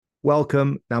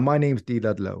Welcome. Now, my name's Dee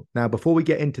Ludlow. Now, before we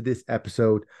get into this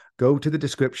episode, go to the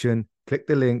description, click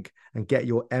the link, and get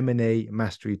your M&A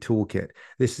Mastery Toolkit.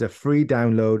 This is a free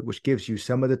download which gives you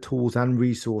some of the tools and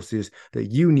resources that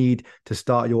you need to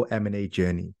start your M&A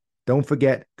journey. Don't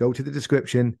forget, go to the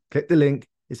description, click the link.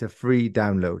 It's a free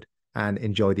download, and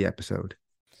enjoy the episode.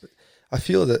 I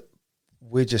feel that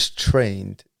we're just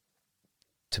trained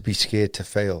to be scared to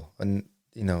fail. And,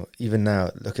 even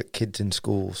now, look at kids in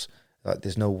schools, like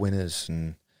there's no winners.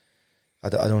 And I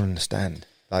don't understand.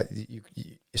 Like,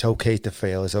 it's okay to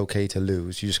fail. It's okay to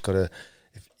lose. You just got to,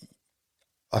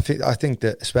 I think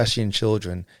that especially in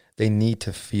children, they need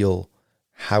to feel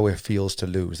how it feels to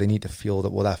lose. They need to feel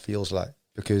what that feels like.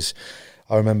 Because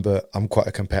I remember I'm quite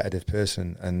a competitive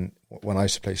person. And when I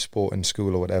used to play sport in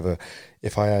school or whatever,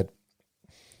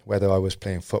 whether I was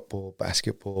playing football,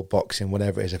 basketball, boxing,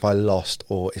 whatever it is, if I lost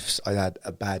or if I had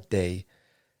a bad day,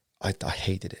 I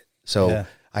hated it. So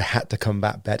I had to come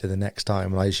back better the next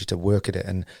time, and I used to work at it.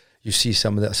 And you see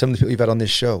some of the people you've had on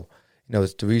this show,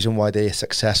 it's the reason why they're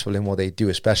successful in what they do,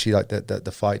 especially like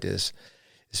the fighters,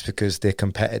 is because they're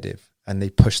competitive and they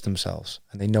push themselves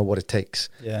and they know what it takes.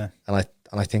 Yeah. And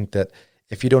I think that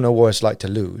if you don't know what it's like to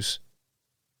lose,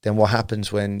 then what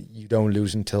happens when you don't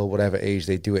lose until whatever age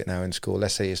they do it now in school?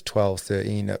 Let's say it's 12,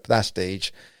 13, at that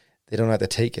stage, they don't have to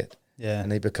take it. Yeah.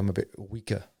 And they become a bit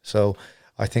weaker. So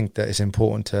I think that it's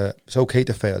okay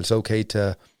to fail. It's okay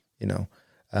to,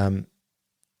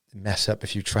 mess up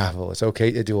if you travel. It's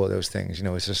okay to do all those things.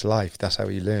 It's just life. That's how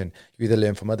you learn. You either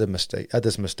learn from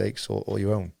others' mistakes or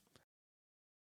your own.